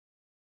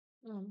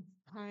Um,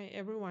 Hi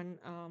everyone.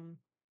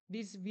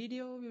 This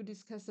video will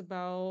discuss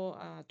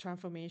about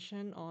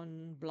transformation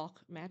on block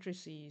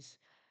matrices.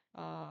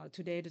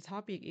 Today the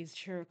topic is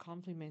Schur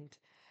complement.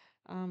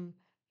 Um,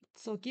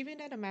 so given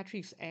that a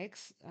matrix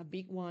X, a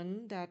big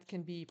one that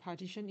can be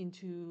partitioned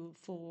into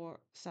four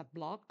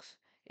subblocks,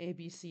 A,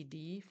 B, C,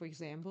 D. For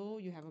example,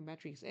 you have a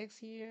matrix X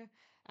here,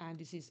 and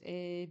this is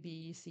A,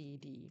 B, C,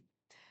 D.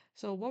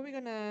 So what we're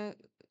gonna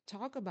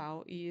talk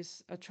about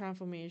is a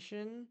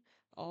transformation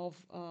of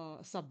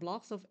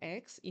subblocks of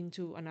X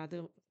into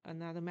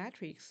another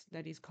matrix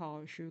that is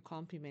called Schur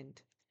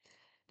complement.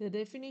 The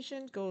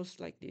definition goes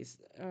like this: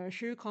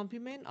 Schur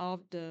complement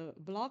of the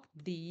block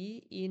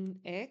D in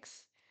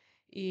X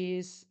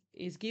is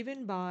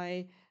given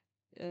by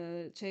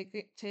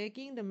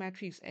taking the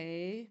matrix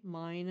A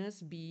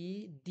minus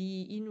B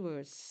D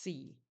inverse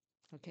C.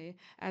 Okay,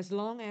 as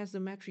long as the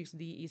matrix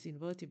D is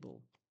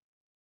invertible.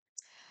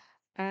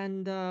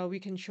 And we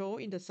can show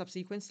in the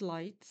subsequent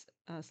slide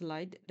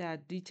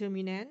that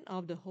determinant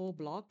of the whole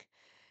block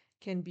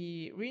can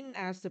be written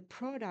as the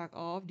product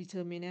of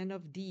determinant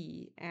of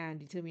D and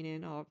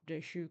determinant of the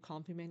Schur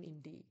complement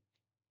in D.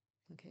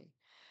 Okay.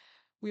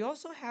 We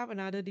also have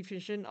another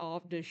definition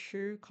of the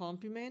Schur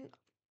complement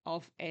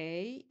of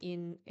A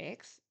in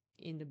X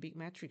in the big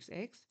matrix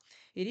X.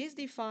 It is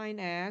defined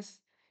as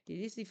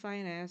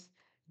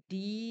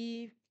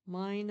D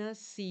minus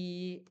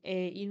C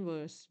A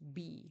inverse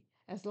B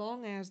as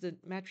long as the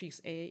matrix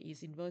A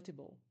is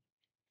invertible.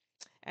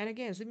 And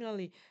again,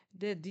 similarly,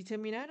 the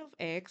determinant of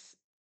X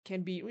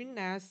can be written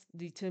as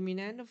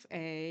determinant of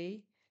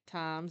A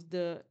times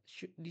the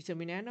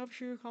determinant of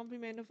Schur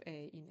complement of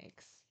A in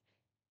X.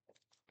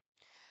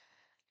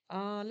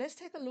 Let's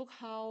take a look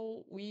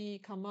how we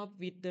come up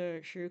with the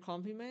Schur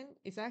complement.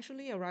 It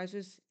actually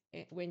arises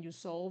when you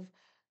solve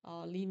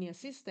a linear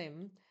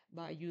system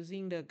by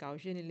using the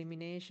Gaussian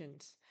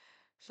eliminations.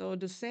 So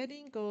the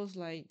setting goes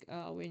like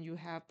when you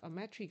have a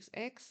matrix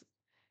X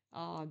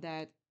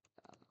that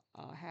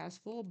has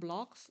four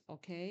blocks,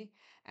 okay,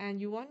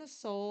 and you want to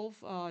solve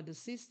the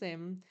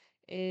system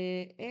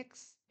A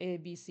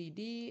B C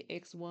D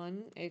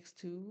X1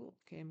 X2.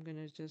 Okay,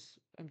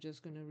 I'm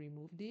just gonna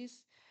remove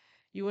this.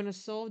 You want to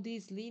solve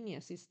this linear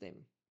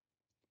system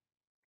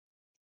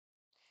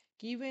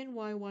given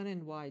y1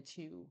 and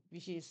y2,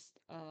 which is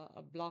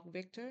a block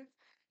vector.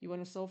 You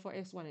want to solve for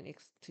x1 and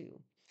x2.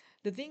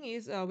 The thing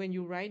is, when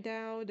you write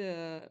down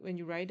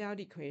the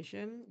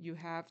equation, you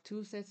have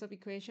two sets of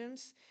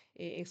equations: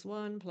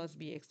 ax1 plus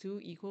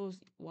bx2 equals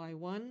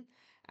y1,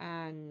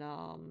 and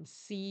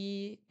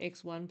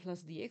cx1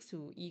 plus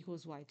dx2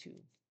 equals y2.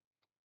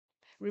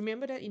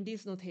 Remember that in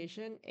this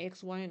notation,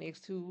 x1 and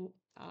x2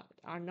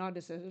 are not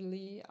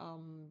necessarily,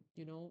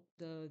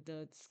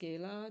 the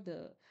scalar,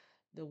 the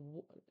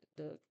w-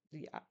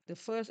 the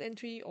first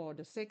entry or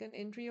the second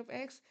entry of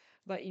x,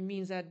 but it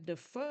means that the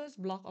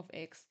first block of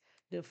x,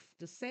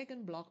 the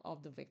second block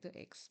of the vector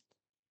x.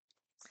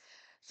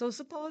 So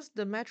suppose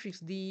the matrix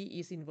D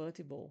is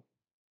invertible.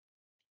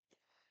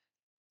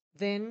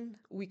 Then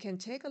we can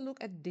take a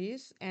look at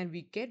this and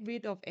we get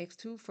rid of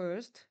x2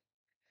 first.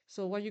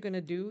 So what you're going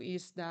to do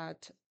is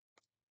that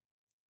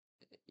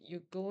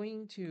you're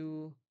going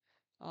to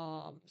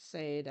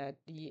say that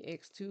the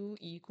x2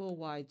 equal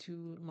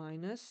y2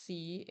 minus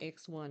c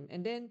x1,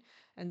 and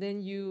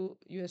then you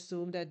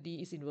assume that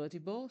d is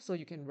invertible, so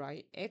you can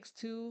write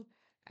x2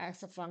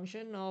 as a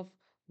function of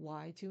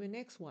y2 and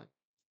x1.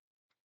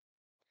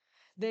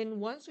 Then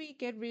once we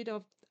get rid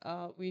of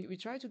we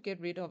try to get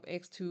rid of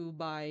x2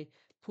 by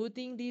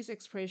putting this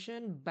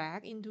expression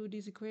back into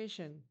this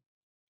equation.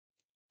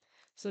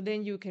 So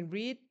then you can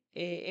read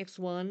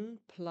x1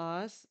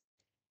 plus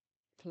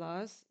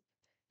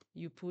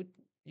you put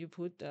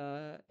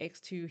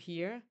x2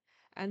 here,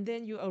 and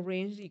then you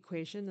arrange the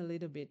equation a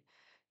little bit.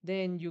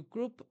 Then you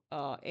group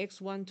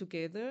x1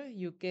 together,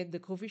 you get the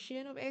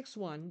coefficient of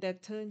x1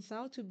 that turns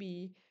out to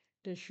be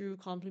the Schur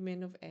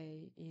complement of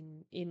A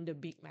in the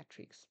big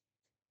matrix.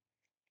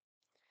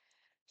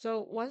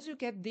 So once you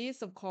get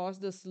this, of course,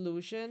 the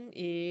solution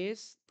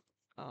is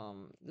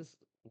this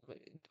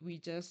we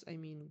just I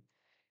mean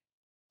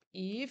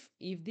if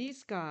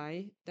this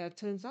guy that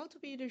turns out to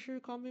be the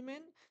Schur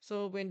complement,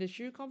 so when the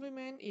Schur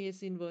complement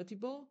is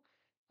invertible,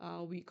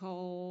 we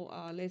call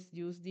let's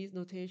use this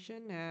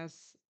notation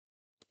as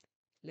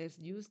let's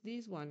use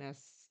this one as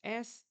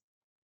S.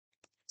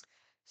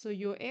 So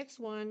your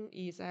x1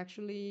 is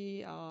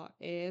actually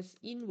S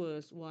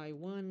inverse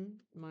y1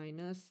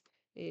 minus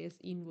S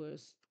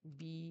inverse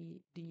b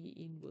d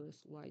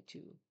inverse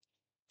y2.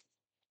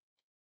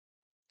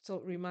 So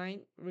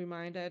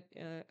remind that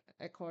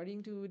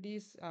according to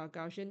this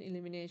Gaussian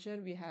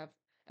elimination, we have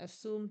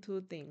assumed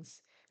two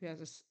things.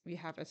 We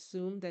have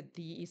assumed that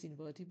D is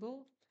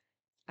invertible,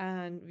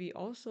 and we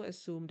also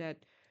assume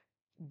that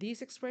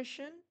this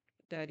expression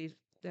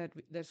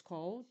that's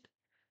called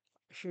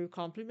Schur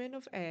complement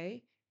of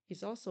A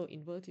is also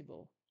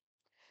invertible.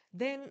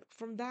 Then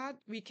from that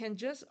we can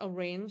just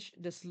arrange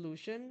the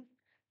solution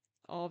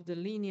of the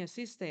linear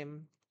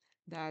system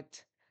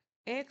that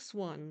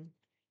x1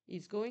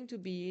 is going to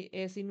be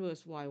S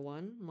inverse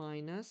y1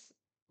 minus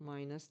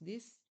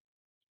this.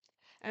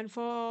 And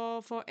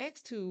for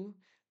x2,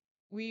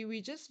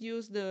 we just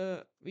use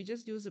the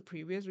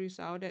previous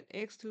result at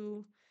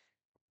x2.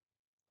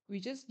 We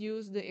just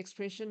use the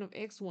expression of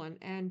x1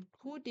 and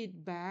put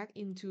it back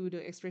into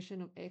the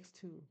expression of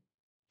x2.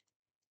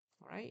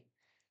 All right.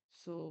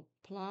 So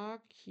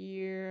plug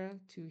here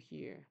to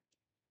here.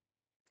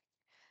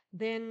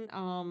 Then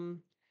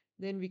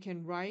we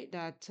can write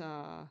that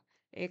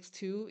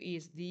x2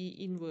 is d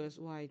inverse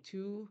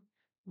y2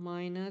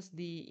 minus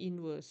d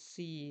inverse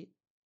c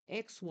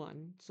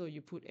x1. So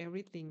you put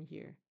everything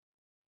here.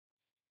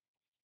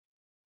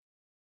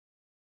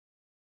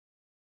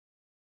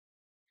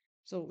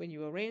 So when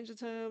you arrange the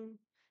term,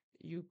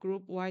 you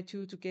group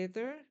y2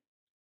 together,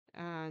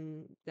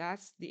 and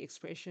that's the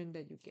expression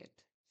that you get.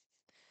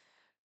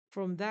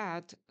 From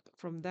that,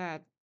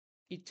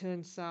 it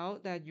turns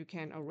out that you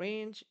can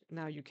arrange.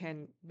 Now you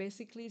can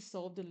basically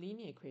solve the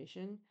linear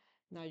equation.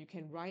 Now you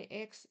can write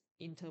x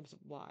in terms of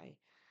y.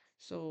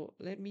 So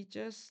let me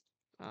just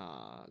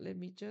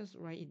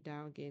write it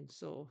down again.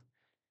 So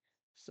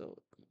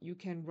you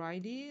can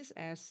write this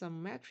as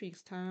some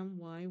matrix times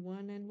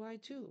y1 and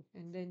y2,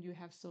 and then you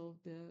have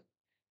solved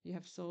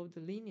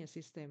the linear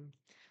system.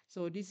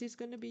 So this is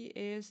going to be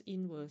S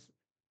inverse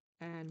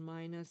and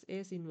minus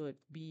S inverse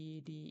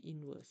B D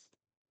inverse,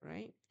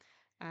 right?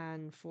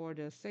 And for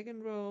the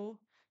second row,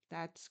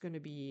 that's going to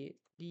be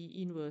D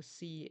inverse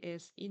C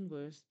S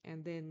inverse,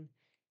 and then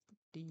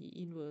D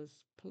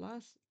inverse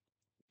plus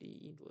D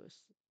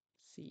inverse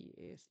C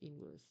S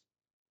inverse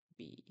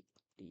B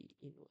D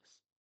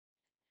inverse.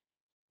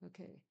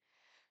 Okay.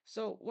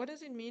 So what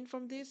does it mean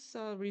from this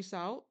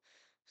result?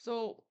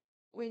 So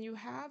when you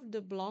have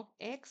the block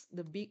X,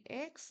 the big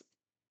X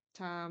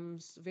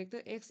times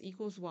vector X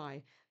equals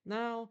Y,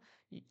 now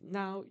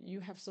you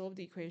have solved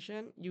the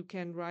equation. You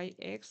can write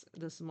X,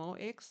 the small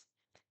x,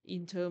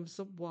 in terms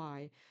of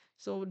Y.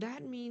 So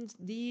that means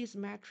this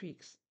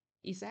matrix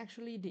is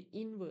actually the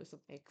inverse of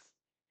X,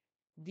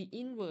 the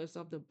inverse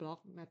of the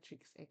block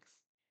matrix X.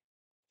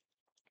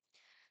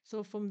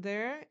 So from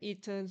there,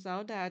 it turns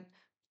out that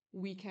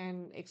we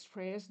can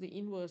express the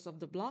inverse of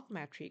the block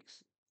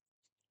matrix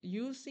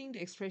using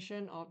the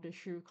expression of the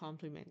Schur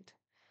complement.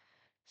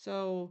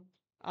 So,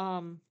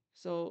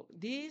 so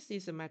this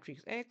is a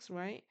matrix X,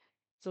 right?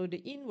 So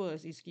the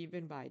inverse is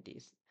given by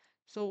this.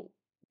 So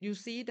you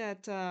see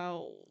that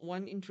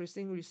one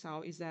interesting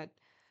result is that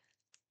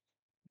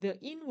the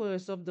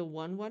inverse of the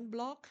 1, 1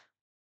 block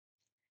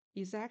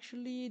is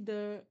actually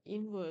the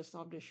inverse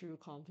of the Schur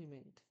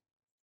complement.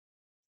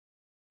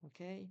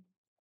 Okay,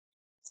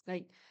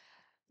 like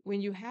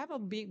when you have a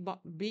big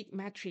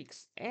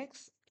matrix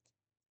X,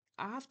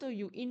 after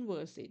you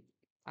inverse it,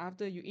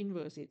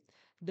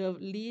 the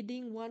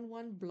leading 1,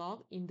 1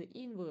 block in the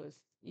inverse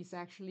is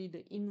actually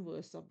the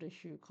inverse of the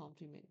Schur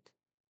complement.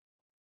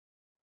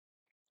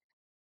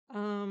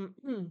 Um,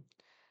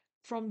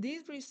 from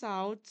these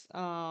results,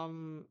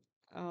 that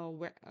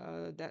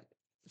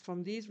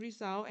from these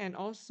results, and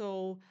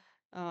also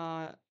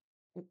uh,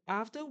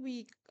 after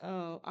we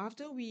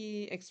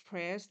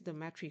express the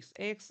matrix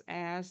X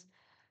as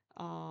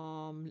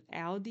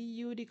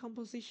LDU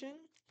decomposition.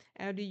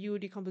 LDU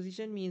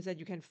decomposition means that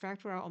you can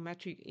factor out a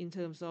matrix in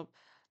terms of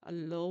a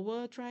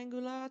lower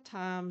triangular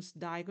times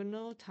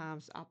diagonal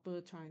times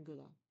upper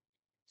triangular.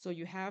 So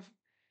you have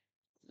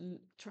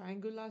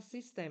triangular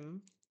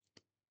system,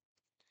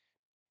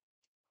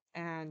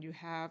 and you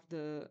have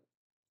the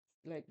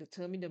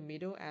term in the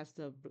middle as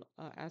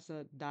as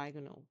a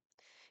diagonal.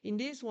 In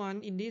this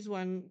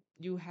one,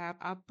 you have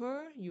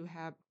upper, you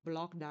have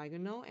block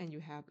diagonal, and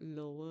you have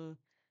lower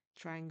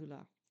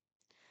triangular.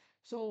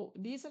 So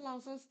this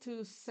allows us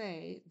to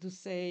say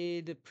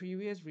the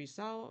previous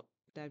result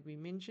that we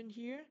mentioned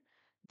here,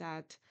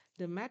 that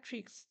the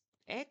matrix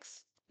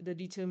X, the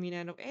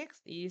determinant of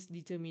X is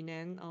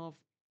determinant of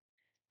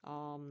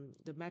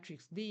the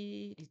matrix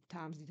D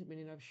times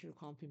determinant of Schur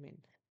complement.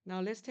 Now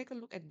let's take a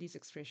look at this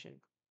expression.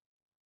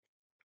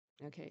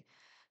 Okay,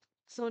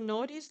 so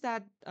notice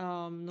that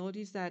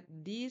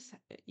this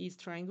is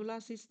triangular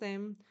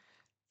system.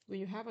 When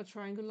you have a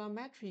triangular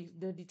matrix,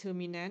 the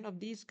determinant of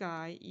this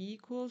guy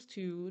equals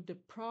to the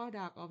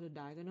product of the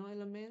diagonal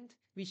element,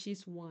 which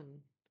is 1.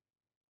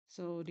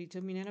 So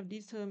determinant of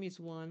this term is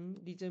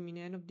 1,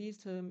 determinant of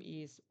this term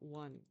is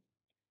 1.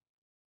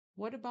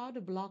 What about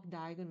the block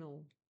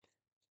diagonal?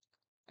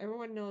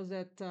 Everyone knows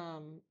that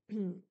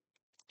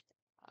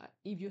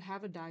if you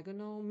have a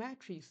diagonal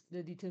matrix,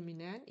 the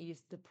determinant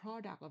is the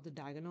product of the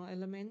diagonal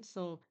elements.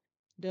 So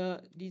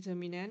the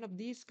determinant of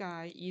this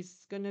guy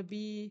is going to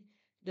be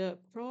the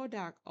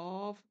product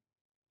of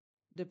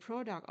the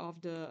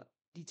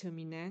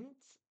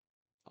determinants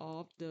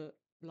of the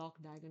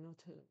block diagonal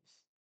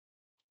terms.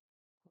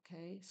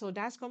 Okay, so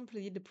that's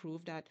complete the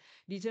proof that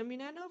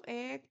determinant of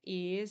X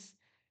is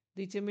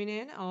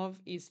determinant of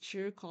its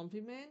Schur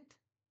complement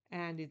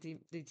and the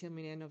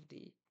determinant of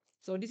D.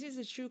 So this is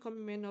the Schur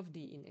complement of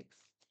D in X.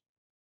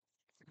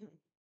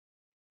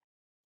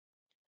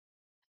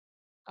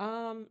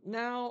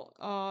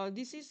 Now,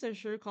 this is the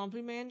Schur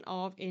complement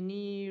of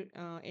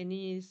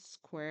any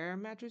square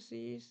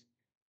matrices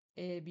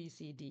A, B,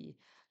 C, D.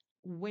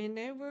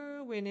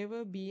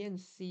 Whenever B and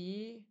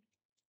C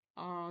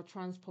are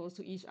transposed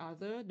to each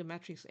other, the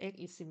matrix X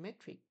is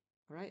symmetric,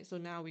 right? So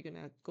now we're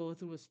gonna go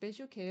through a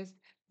special case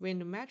when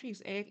the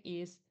matrix X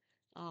is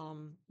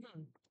um,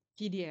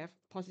 PDF,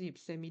 positive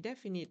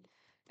semi-definite,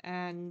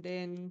 and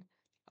then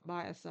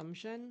by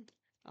assumption,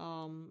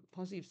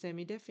 positive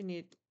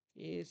semi-definite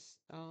is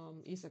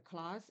a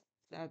class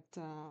that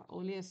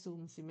only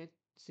assumes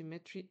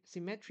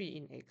symmetry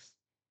in X.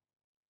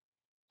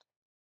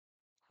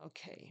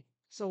 Okay,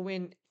 so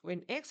when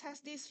X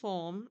has this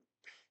form,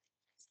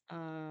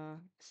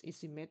 is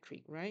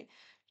symmetric, right?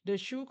 The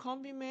Schur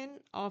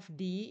complement of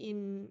D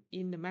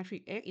in the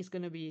matrix X is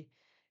going to be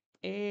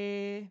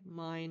A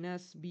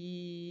minus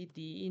B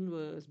D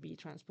inverse B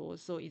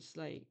transpose. So it's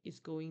like it's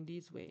going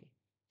this way.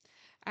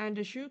 And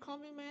the Schur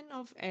complement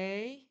of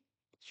A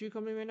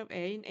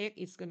in X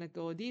is going to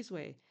go this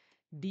way.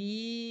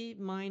 D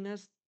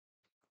minus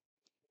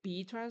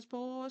B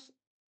transpose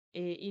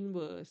A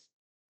inverse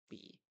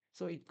B.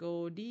 So it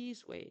go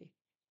this way.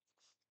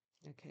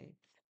 Okay.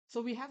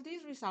 So we have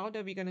this result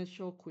that we're going to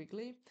show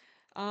quickly.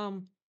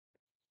 Um,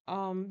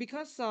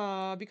 because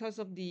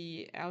of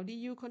the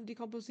LDU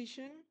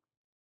decomposition,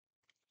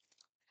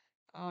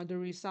 the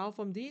result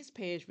from this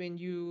page when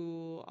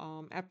you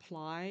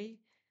apply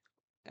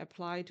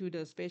to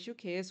the special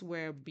case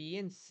where B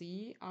and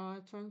C are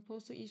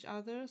transposed to each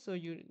other, so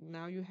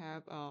you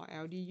have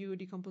LDU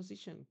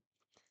decomposition,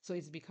 so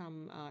it's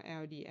become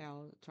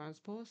LDL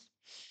transpose.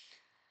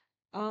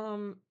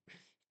 Um,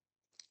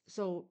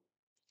 so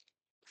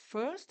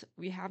first,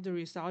 we have the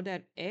result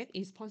that X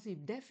is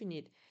positive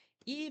definite,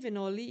 even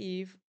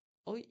only if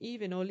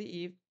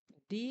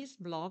this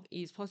block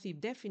is positive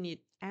definite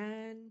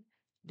and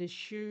the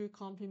Schur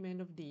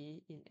complement of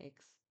D in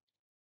X.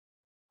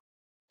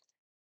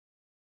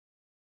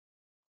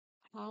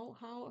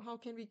 How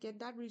can we get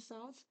that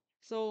result?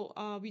 So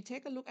we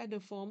take a look at the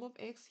form of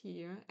X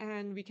here,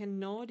 and we can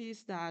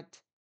notice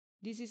that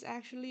this is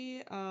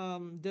actually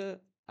the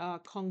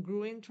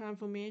congruent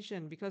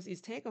transformation because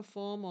it's take a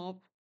form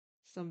of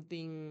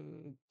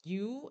something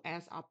U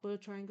as upper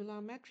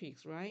triangular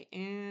matrix, right?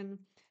 And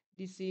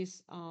this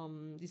is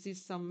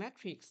some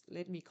matrix.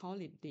 Let me call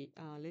it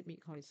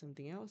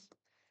something else.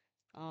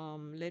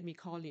 Let me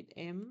call it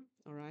M,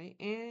 all right?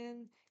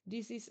 And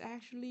this is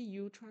actually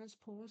U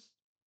transpose.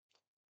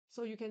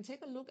 So you can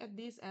take a look at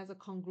this as a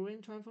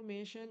congruent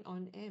transformation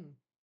on M.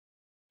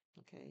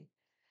 Okay.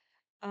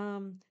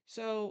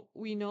 So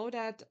we know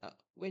that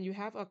when you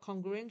have a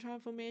congruent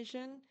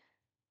transformation,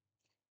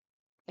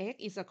 X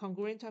is a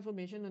congruent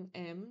transformation on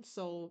M.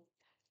 So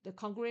the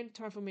congruent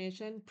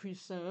transformation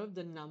preserve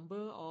the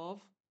number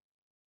of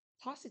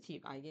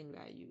positive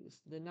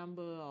eigenvalues, the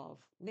number of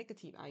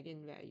negative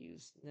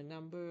eigenvalues, the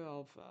number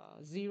of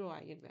zero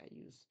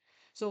eigenvalues.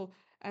 So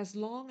as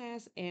long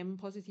as M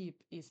positive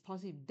is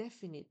positive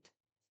definite,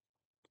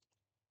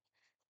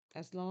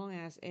 as long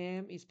as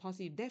M is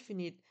positive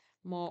definite,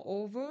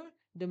 moreover,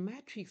 the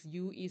matrix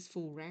U is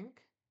full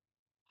rank.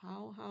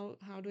 How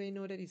do I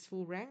know that it's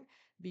full rank?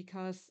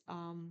 Because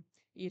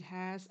it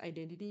has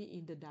identity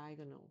in the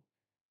diagonal.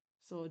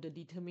 So the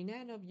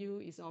determinant of U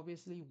is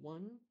obviously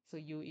 1, so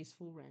U is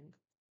full rank.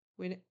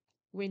 When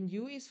when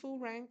U is full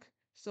rank,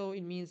 so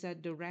it means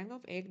that the rank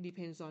of X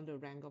depends on the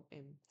rank of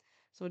M.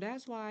 So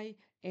that's why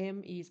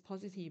M is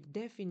positive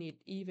definite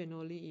even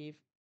only if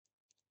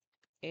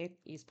X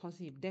is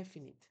positive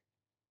definite.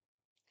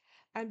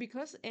 And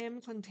because M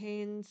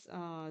contains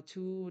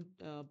two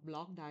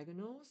block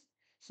diagonals,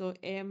 so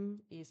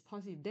M is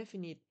positive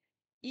definite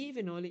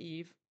even only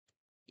if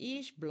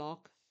each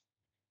block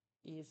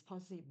is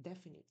positive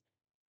definite.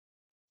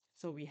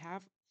 So we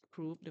have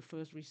proved the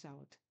first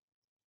result.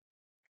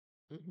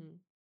 Mhm.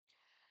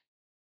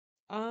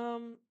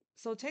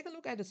 So take a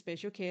look at the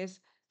special case.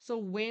 So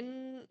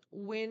when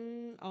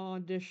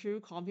the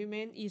Schur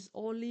complement is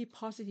only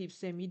positive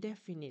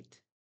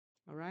semi-definite,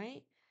 all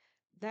right?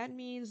 That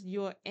means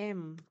your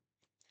M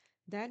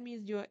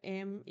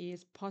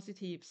is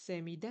positive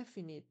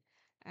semi-definite,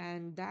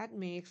 and that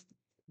makes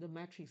the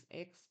matrix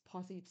X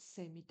positive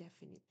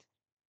semi-definite.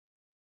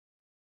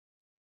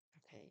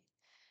 Okay.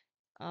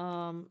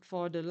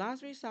 For the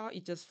last result,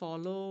 it just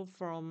follow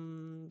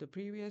from the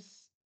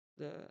previous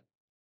the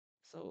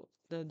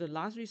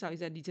last result is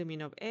that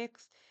determinant of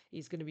X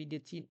is going to be the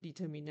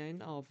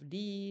determinant of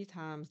D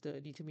times the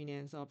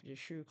determinants of the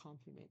Schur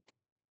complement.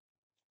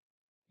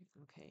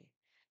 Okay.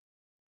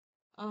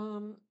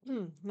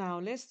 Now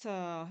let's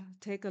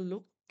take a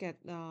look at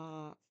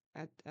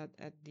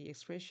the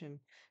expression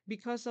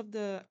because of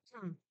the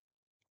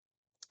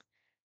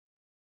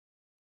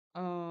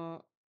uh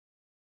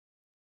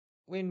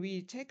when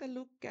we take a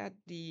look at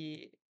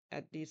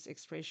this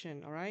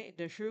expression, all right,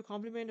 the Schur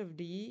complement of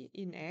D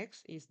in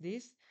X is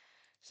this.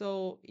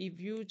 So if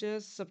you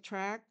just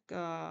subtract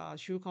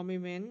Schur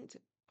complement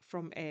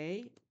from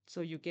A,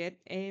 so you get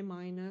A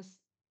minus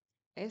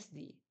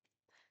SD,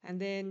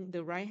 and then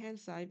the right hand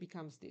side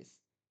becomes this.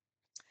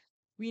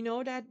 we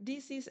know that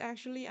this is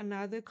actually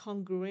another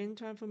congruent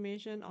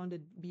transformation on the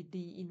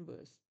D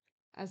inverse.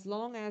 As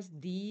long as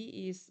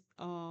D is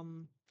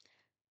when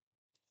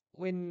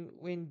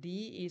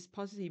D is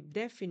positive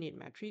definite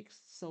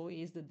matrix, so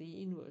is the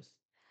D inverse.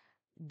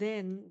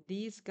 Then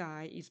this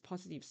guy is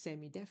positive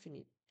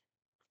semi-definite.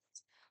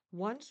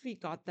 Once we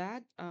got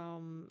that,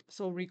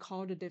 so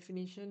recall the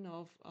definition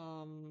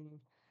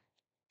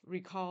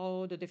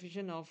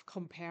of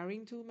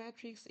comparing two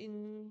matrices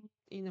in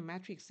a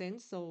matrix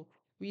sense. So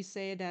we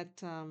say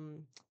that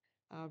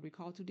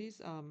recall to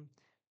this.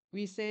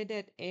 We say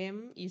that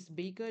M is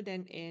bigger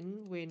than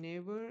N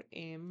whenever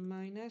M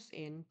minus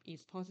N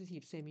is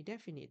positive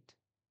semi-definite,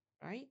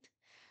 right?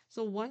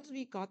 So once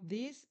we got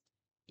this,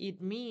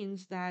 it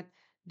means that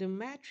the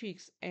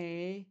matrix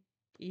A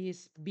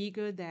is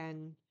bigger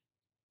than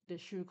the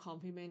Schur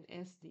complement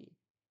SD.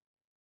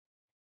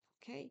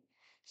 Okay,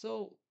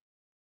 so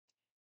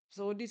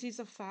this is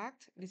a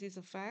fact. This is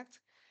a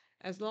fact.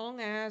 As long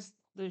as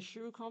the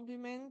Schur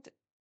complement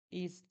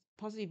is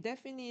positive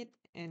definite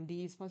and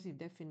D is positive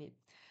definite,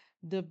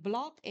 the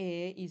block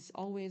A is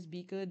always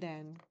bigger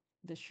than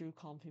the Schur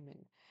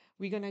complement.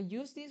 We're gonna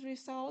use this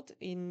result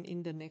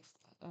in the next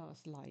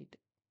slide.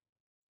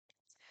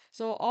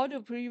 So all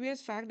the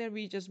previous fact that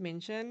we just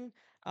mentioned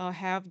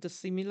have the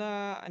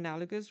similar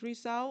analogous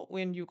result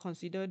when you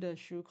consider the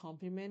Schur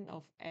complement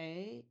of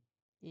A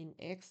in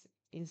X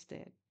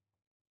instead,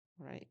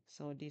 right?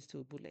 So these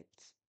two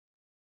bullets.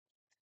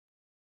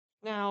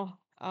 Now,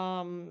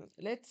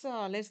 let's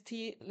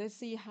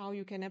see how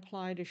you can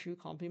apply the Schur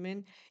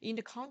complement in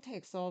the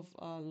context of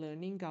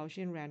learning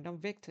Gaussian random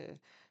vector.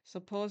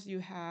 Suppose you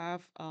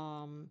have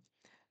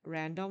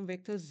random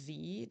vector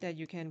z that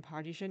you can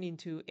partition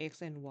into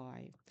x and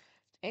y.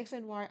 X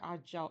and y are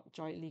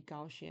jointly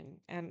Gaussian,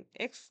 and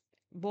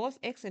both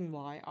x and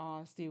y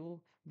are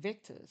still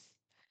vectors.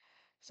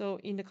 So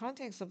in the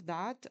context of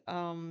that,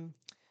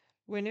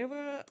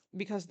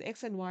 because the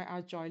x and y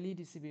are jointly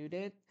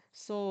distributed,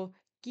 so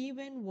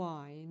given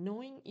y,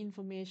 knowing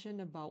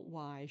information about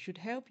y should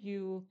help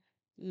you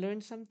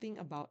learn something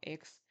about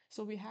x.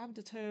 So we have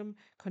the term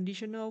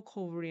conditional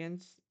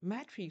covariance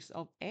matrix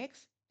of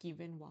x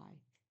given y.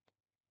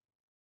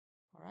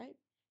 All right.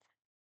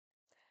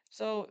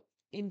 So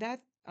in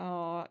that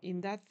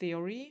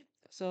theory,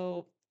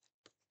 so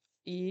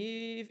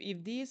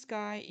if this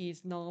guy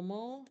is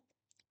normal,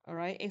 all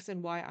right, x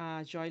and y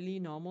are jointly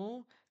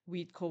normal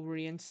with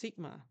covariance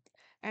sigma,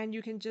 and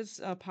you can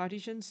just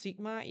partition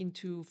sigma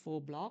into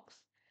 4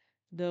 blocks.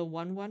 The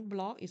 1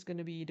 block is going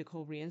to be the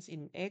covariance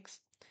in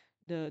x.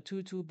 The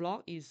 2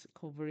 block is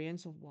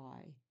covariance of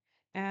y,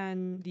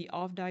 and the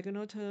off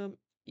diagonal term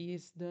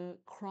is the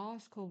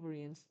cross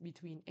covariance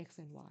between x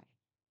and y.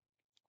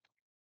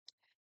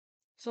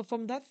 So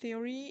from that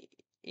theory,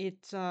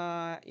 it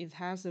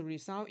has a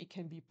result. It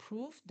can be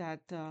proved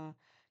that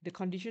the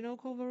conditional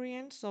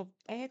covariance of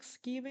x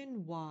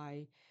given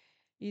y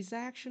is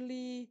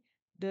actually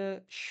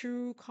the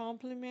Schur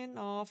complement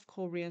of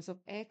covariance of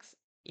x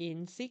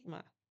in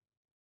sigma.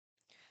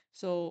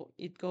 So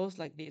it goes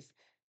like this.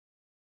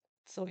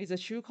 So it's a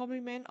Schur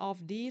complement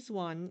of this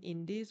one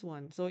in this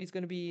one. So it's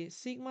going to be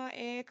sigma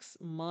x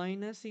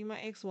minus sigma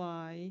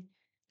xy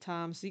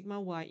times sigma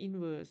y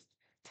inverse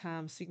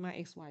times sigma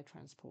xy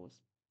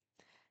transpose.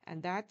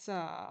 And that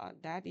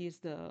is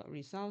the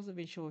results that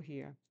we show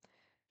here.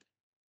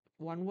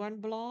 1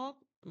 block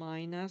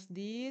minus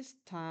this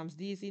times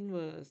this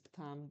inverse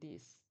times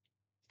this.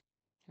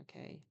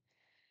 Okay.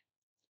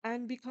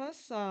 And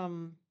because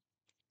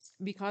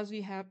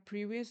we have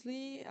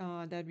previously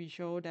that we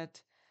show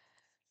that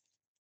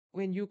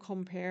when you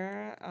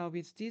compare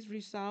with this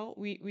result,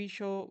 we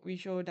show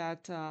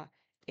that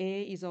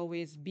A is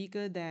always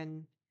bigger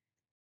than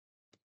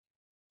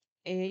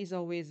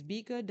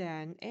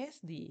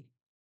SD.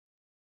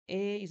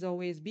 A is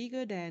always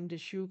bigger than the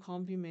Schur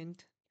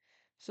complement.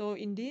 So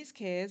in this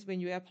case, when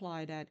you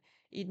apply that,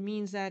 it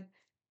means that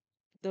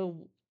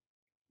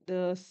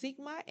the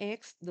sigma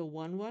x, the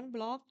 1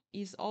 block,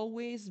 is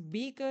always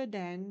bigger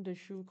than the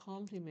Schur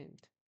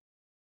complement.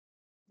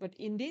 But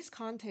in this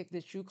context,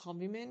 the Schur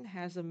complement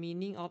has a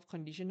meaning of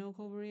conditional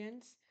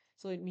covariance.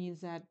 So it means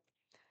that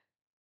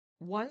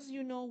once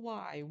you know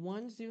y,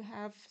 once you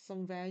have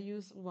some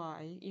values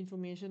y,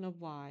 information of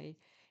y,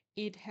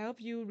 it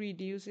helps you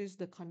reduces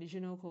the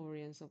conditional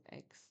covariance of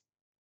x.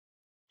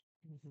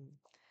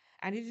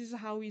 And this is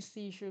how we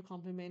see Schur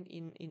complement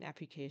in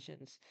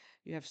applications.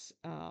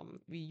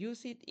 We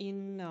use it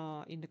in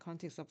the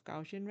context of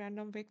Gaussian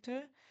random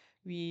vector.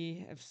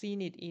 We have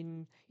seen it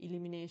in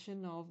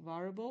elimination of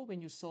variable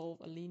when you solve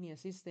a linear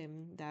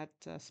system that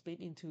split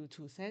into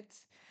 2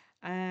 sets.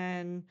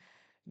 And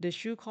the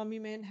Schur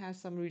complement has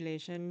some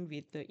relation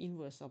with the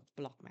inverse of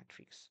block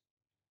matrix.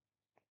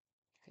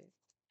 Okay.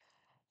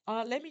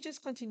 Let me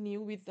just continue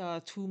with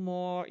 2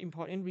 more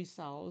important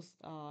results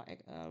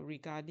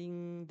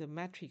regarding the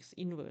matrix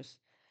inverse.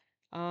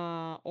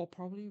 Or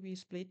probably we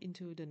split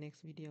into the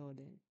next video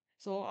then.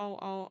 So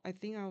I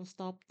think I'll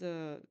stop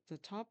the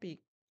topic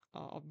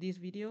of this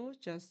video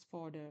just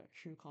for the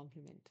Schur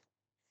complement.